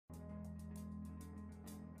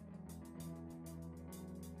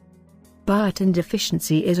Biotin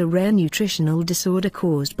deficiency is a rare nutritional disorder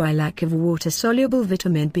caused by lack of water-soluble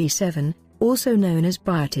vitamin B7, also known as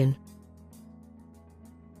biotin.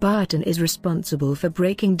 Biotin is responsible for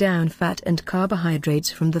breaking down fat and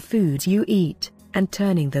carbohydrates from the foods you eat, and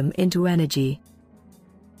turning them into energy.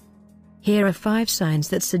 Here are 5 signs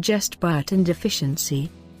that suggest biotin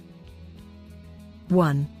deficiency.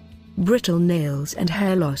 1. Brittle nails and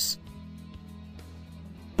hair loss.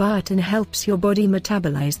 Biotin helps your body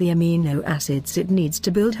metabolize the amino acids it needs to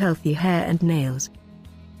build healthy hair and nails.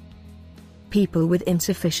 People with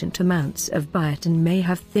insufficient amounts of biotin may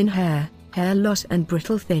have thin hair, hair loss and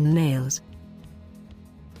brittle thin nails.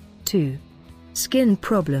 2. Skin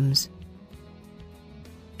problems.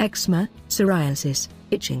 Eczema, psoriasis,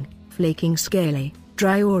 itching, flaking scaly,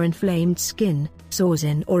 dry or inflamed skin, sores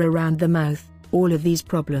in or around the mouth, all of these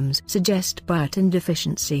problems suggest biotin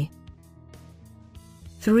deficiency.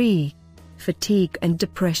 3. Fatigue and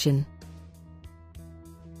depression.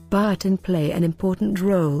 Biotin play an important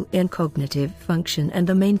role in cognitive function and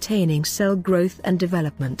the maintaining cell growth and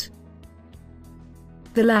development.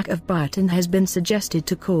 The lack of biotin has been suggested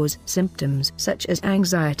to cause symptoms such as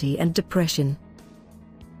anxiety and depression.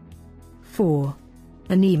 4.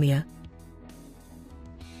 Anemia.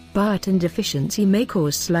 Biotin deficiency may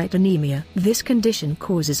cause slight anemia. This condition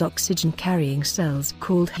causes oxygen-carrying cells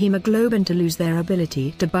called hemoglobin to lose their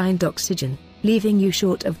ability to bind oxygen, leaving you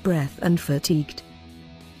short of breath and fatigued.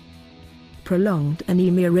 Prolonged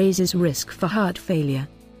anemia raises risk for heart failure.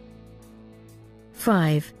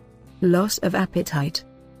 5. Loss of appetite.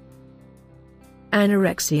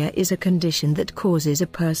 Anorexia is a condition that causes a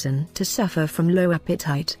person to suffer from low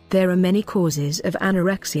appetite. There are many causes of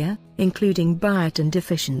anorexia, including biotin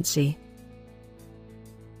deficiency.